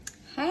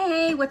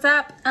what's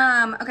up?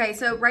 Okay,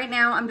 so right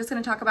now I'm just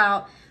going to talk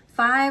about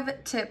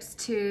 5 tips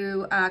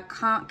to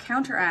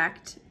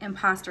counteract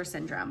imposter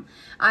syndrome.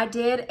 I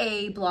did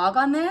a blog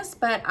on this,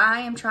 but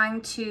I am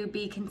trying to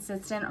be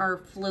consistent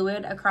or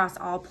fluid across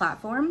all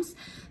platforms.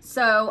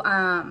 So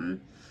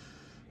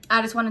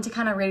I just wanted to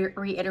kind of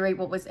reiterate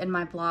what was in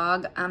my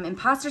blog.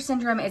 Imposter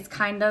syndrome is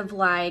kind of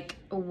like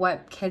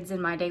what kids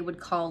in my day would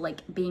call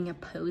like being a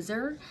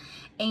poser.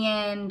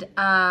 And,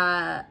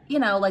 you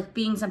know, like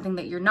being something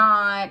that you're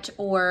not,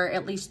 or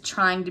at least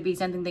trying to be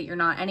something that you're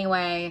not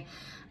anyway.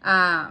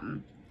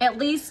 At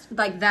least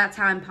like that's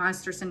how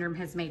imposter syndrome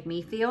has made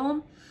me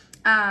feel.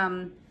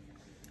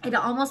 It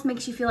almost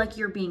makes you feel like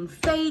you're being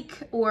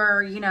fake,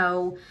 or, you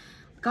know,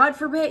 God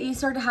forbid you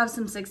start to have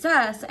some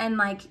success and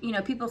like, you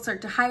know, people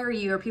start to hire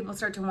you or people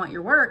start to want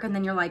your work. And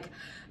then you're like,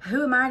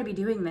 who am I to be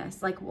doing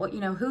this? Like, what, you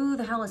know, who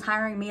the hell is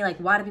hiring me? Like,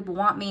 why do people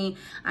want me?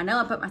 I know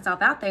I put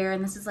myself out there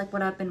and this is like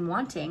what I've been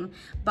wanting,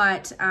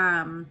 but,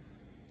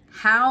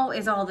 how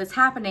is all this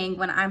happening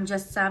when I'm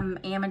just some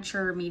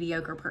amateur,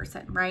 mediocre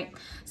person, right?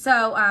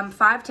 So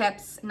 5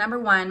 tips. Number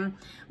 1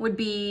 would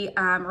be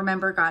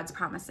remember God's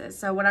promises.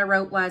 So what I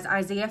wrote was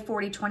Isaiah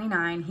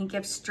 40:29. He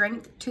gives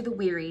strength to the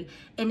weary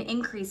and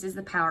increases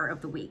the power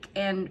of the weak.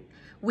 And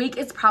weak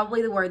is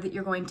probably the word that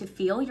you're going to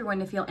feel. You're going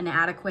to feel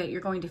inadequate.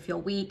 You're going to feel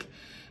weak.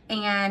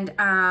 And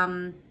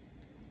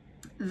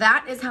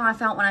that is how I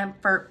felt when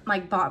I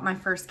bought my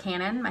first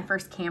Canon, my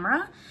first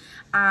camera.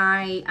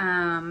 I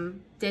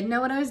didn't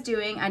know what I was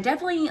doing. I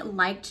definitely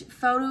liked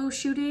photo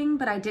shooting,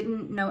 but I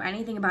didn't know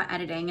anything about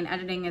editing. And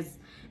editing is,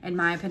 in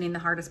my opinion, the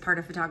hardest part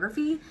of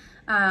photography.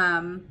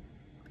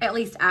 At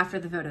least after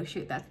the photo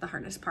shoot, that's the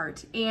hardest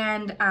part.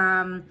 And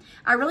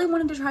I really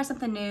wanted to try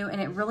something new,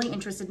 and it really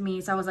interested me.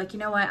 So I was like, you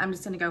know what? I'm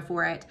just gonna go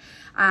for it.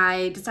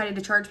 I decided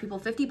to charge people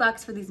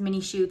 $50 for these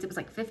mini shoots. It was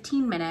like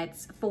 15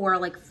 minutes for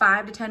like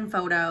 5 to 10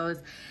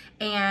 photos.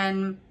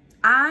 And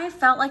I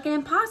felt like an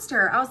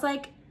imposter. I was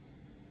like,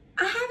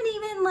 I haven't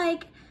even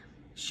like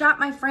shot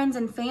my friends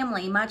and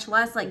family, much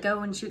less like go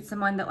and shoot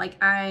someone that like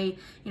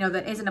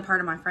that isn't a part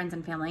of my friends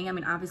and family. I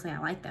mean, obviously I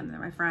like them, they're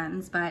my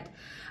friends, but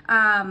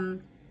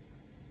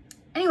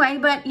anyway,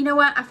 but you know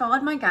what? I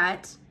followed my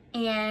gut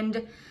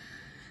and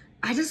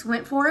I just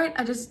went for it.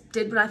 I just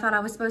did what I thought I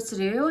was supposed to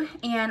do.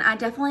 And I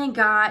definitely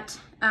got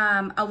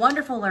a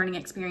wonderful learning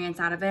experience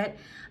out of it.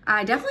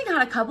 I definitely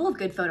got a couple of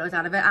good photos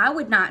out of it. I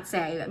would not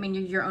say, I mean,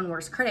 you're your own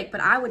worst critic,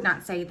 but I would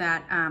not say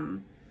that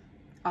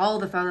all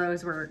the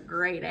photos were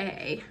grade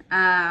A.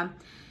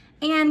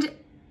 And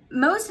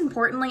most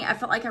importantly, I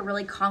felt like I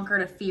really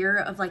conquered a fear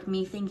of like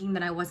me thinking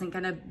that I wasn't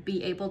gonna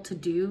be able to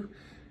do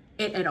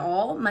it at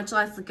all, much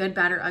less the good,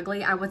 bad, or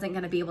ugly. I wasn't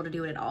gonna be able to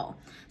do it at all.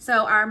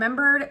 So I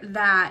remembered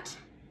that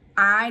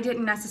I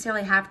didn't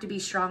necessarily have to be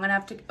strong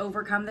enough to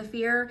overcome the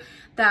fear,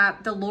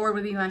 that the Lord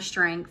would be my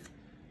strength.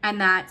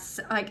 And that's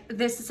like,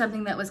 this is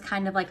something that was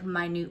kind of like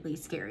minutely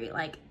scary,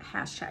 like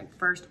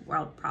 #first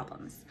world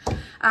problems.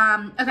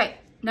 Okay.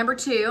 Number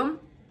 2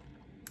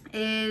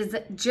 is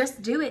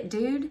just do it,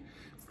 dude.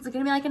 It's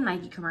gonna be like a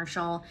Nike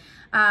commercial.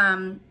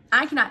 I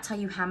cannot tell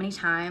you how many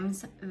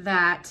times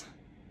that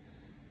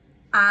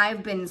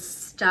I've been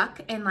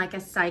stuck in like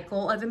a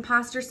cycle of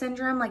imposter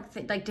syndrome,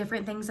 like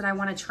different things that I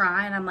want to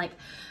try, and I'm like,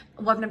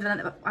 well,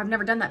 I've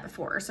never done that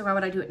before, so why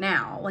would I do it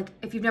now? Like,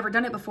 if you've never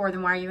done it before,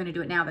 then why are you going to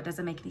do it now? That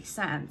doesn't make any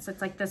sense.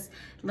 It's like this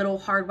little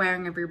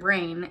hardwiring of your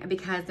brain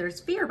because there's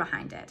fear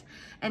behind it,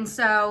 and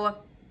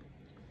so.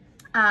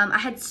 I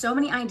had so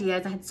many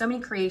ideas, I had so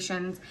many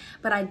creations,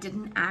 but I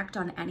didn't act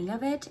on any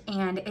of it.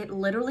 And it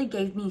literally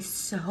gave me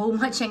so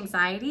much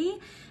anxiety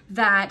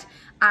that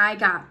I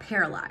got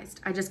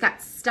paralyzed. I just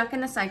got stuck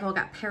in the cycle,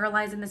 got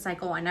paralyzed in the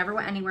cycle. I never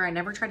went anywhere. I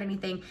never tried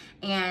anything.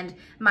 And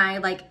my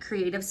like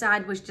creative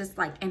side was just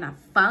like in a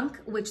funk,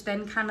 which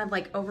then kind of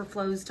like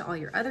overflows to all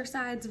your other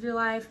sides of your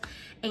life.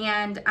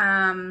 And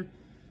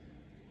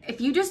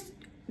if you just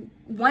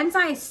once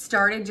I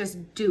started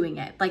just doing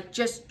it, like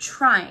just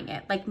trying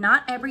it, like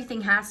not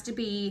everything has to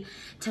be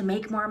to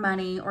make more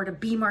money or to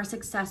be more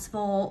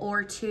successful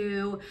or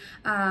to,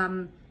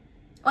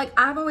 like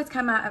I've always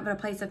come out of a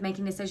place of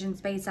making decisions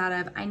based out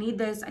of, I need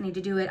this, I need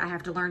to do it, I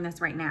have to learn this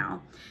right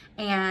now.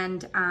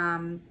 And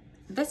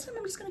this time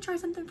I'm just gonna try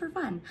something for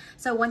fun.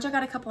 So once I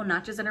got a couple of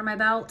notches under my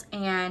belt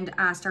and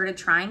started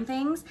trying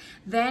things,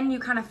 then you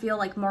kind of feel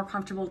like more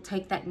comfortable to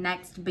take that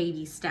next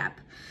baby step.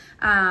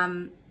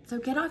 So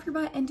get off your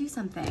butt and do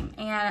something.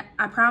 And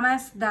I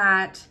promise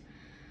that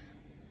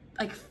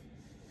like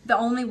the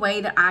only way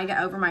that I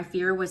got over my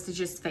fear was to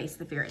just face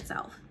the fear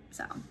itself.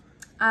 So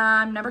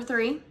number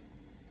 3,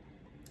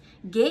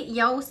 get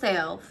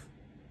yourself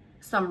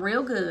some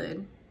real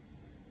good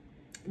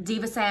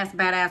diva sass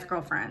badass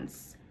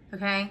girlfriends.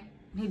 Okay?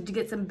 You need to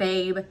get some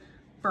babe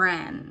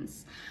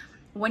friends.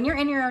 When you're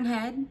in your own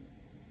head,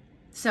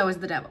 so is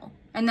the devil.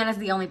 And that is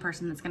the only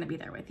person that's going to be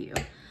there with you.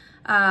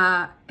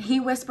 He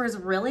whispers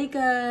really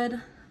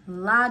good,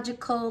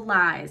 logical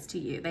lies to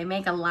you. They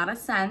make a lot of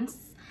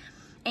sense.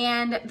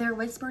 And they're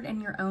whispered in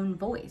your own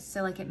voice.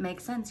 So like it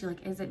makes sense. You're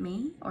like, is it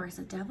me or is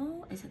it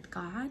devil? Is it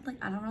God? Like,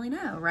 I don't really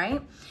know,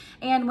 right?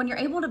 And when you're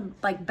able to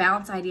like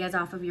bounce ideas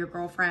off of your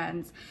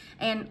girlfriends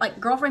and like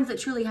girlfriends that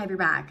truly have your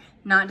back,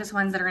 not just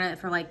ones that are in it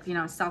for like, you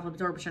know,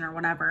 self-absorption or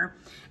whatever,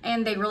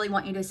 and they really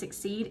want you to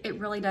succeed, it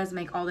really does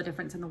make all the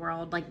difference in the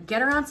world. Like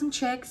get around some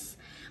chicks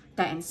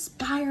that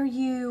inspire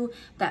you,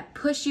 that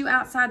push you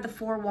outside the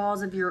four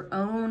walls of your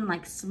own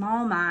like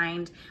small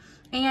mind.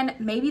 And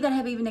maybe that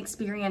have even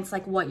experienced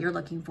like what you're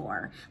looking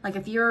for. Like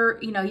if you're,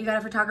 you know, you got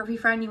a photography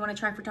friend, you want to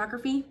try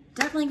photography,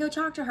 definitely go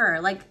talk to her.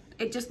 Like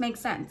it just makes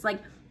sense. Like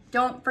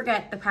don't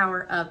forget the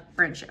power of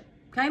friendship.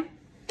 Okay.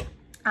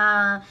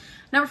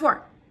 Number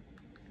 4,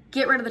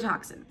 get rid of the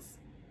toxins.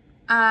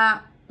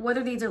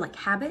 Whether these are like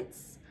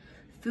habits,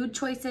 food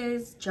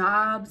choices,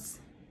 jobs,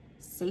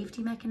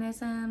 safety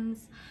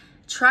mechanisms,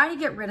 try to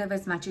get rid of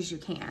as much as you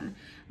can.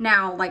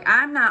 Now, like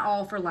I'm not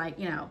all for like,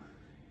 you know,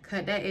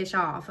 cut that ish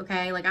off,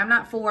 okay? Like I'm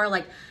not for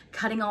like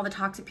cutting all the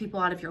toxic people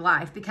out of your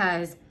life,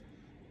 because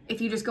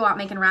if you just go out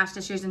making rash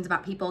decisions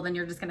about people, then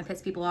you're just gonna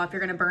piss people off, you're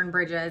gonna burn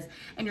bridges,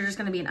 and you're just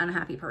gonna be an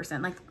unhappy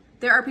person. Like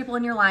there are people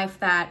in your life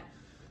that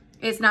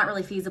it's not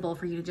really feasible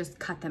for you to just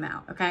cut them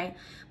out, okay?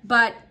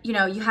 But you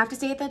know, you have to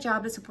stay at that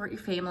job to support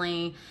your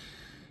family.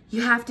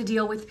 You have to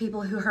deal with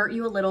people who hurt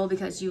you a little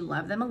because you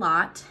love them a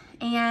lot.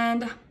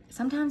 And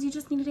sometimes you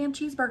just need a damn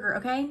cheeseburger,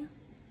 okay?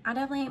 I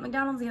definitely ate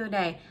McDonald's the other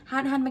day.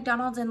 Hadn't had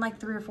McDonald's in like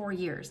 3 or 4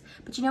 years.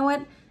 But you know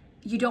what?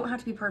 You don't have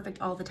to be perfect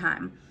all the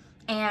time.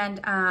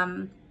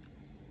 And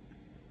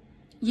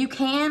you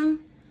can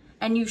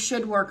and you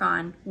should work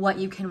on what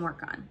you can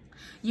work on.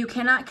 You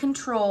cannot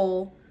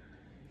control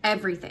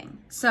everything.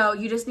 So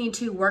you just need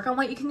to work on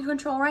what you can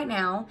control right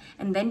now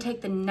and then take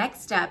the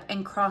next step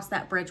and cross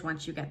that bridge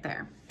once you get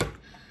there.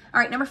 All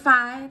right, number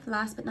 5,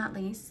 last but not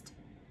least,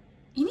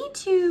 you need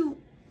to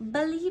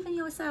believe in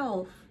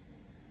yourself.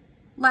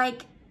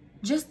 Like,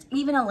 just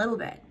even a little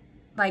bit.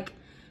 Like,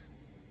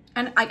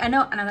 and I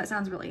know that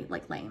sounds really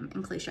like lame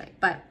and cliche,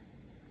 but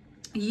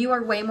you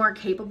are way more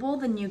capable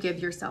than you give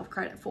yourself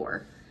credit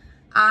for.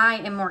 I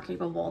am more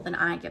capable than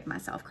I give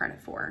myself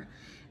credit for.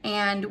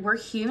 And we're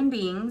human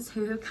beings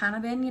who have kind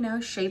of been, you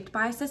know, shaped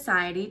by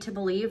society to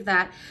believe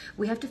that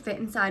we have to fit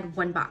inside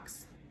one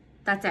box.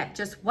 That's it.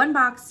 Just one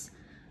box,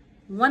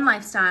 one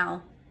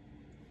lifestyle.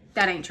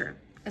 That ain't true.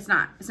 It's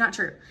not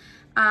true.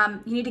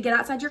 You need to get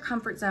outside your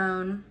comfort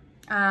zone.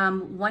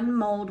 One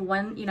mold,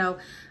 one, you know,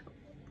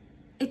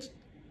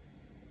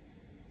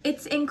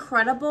 it's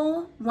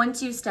incredible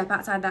once you step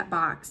outside that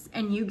box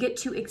and you get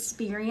to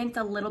experience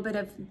a little bit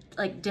of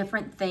like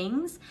different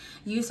things.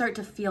 You start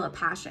to feel a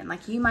passion.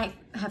 Like you might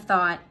have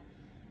thought,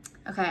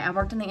 okay, I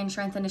worked in the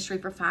insurance industry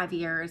for 5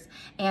 years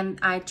and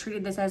I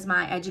treated this as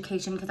my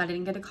education because I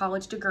didn't get a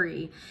college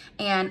degree.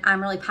 And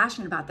I'm really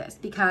passionate about this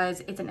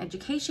because it's an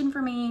education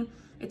for me.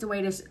 It's a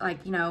way to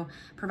like, you know,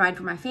 provide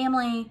for my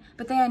family.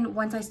 But then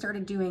once I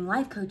started doing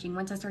life coaching,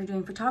 once I started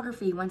doing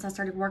photography, once I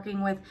started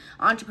working with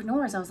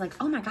entrepreneurs, I was like,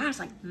 oh my gosh,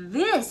 like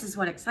this is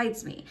what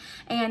excites me.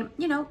 And,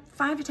 you know,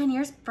 5 to 10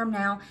 years from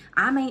now,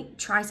 I may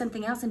try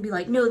something else and be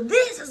like, no,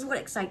 this is what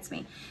excites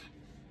me.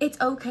 It's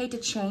okay to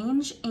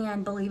change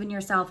and believe in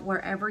yourself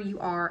wherever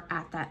you are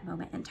at that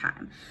moment in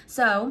time.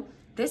 So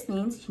this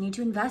means you need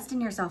to invest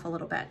in yourself a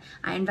little bit.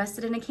 I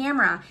invested in a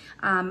camera.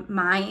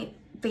 My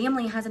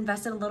family has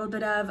invested a little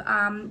bit of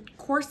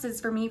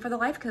courses for me for the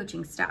life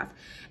coaching stuff.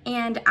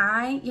 And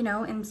I, you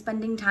know, am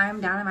spending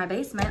time down in my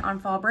basement on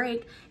fall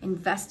break,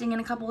 investing in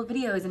a couple of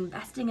videos,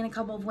 investing in a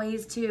couple of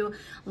ways to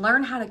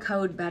learn how to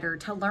code better,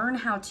 to learn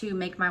how to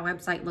make my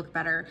website look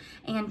better,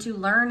 and to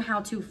learn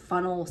how to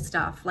funnel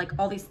stuff, like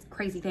all these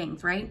crazy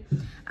things, right?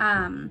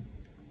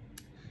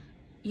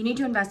 You need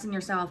to invest in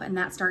yourself, and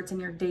that starts in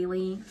your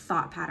daily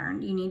thought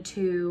pattern. You need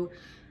to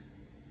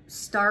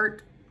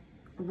start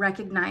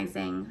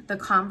recognizing the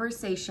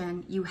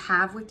conversation you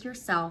have with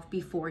yourself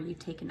before you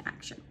take an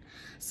action.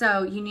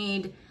 So you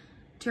need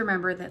to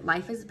remember that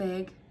life is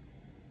big,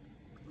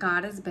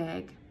 God is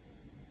big,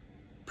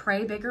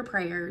 pray bigger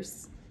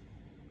prayers,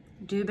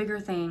 do bigger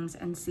things,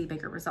 and see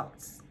bigger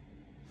results.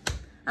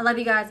 I love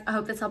you guys. I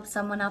hope this helps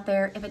someone out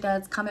there. If it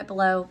does, comment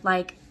below.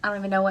 Like, I don't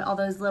even know what all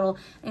those little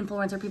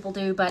influencer people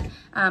do, but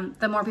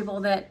the more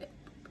people that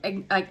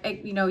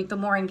you know, the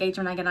more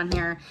engagement I get on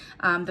here,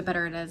 the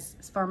better it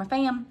is for my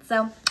fam.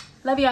 So, love you.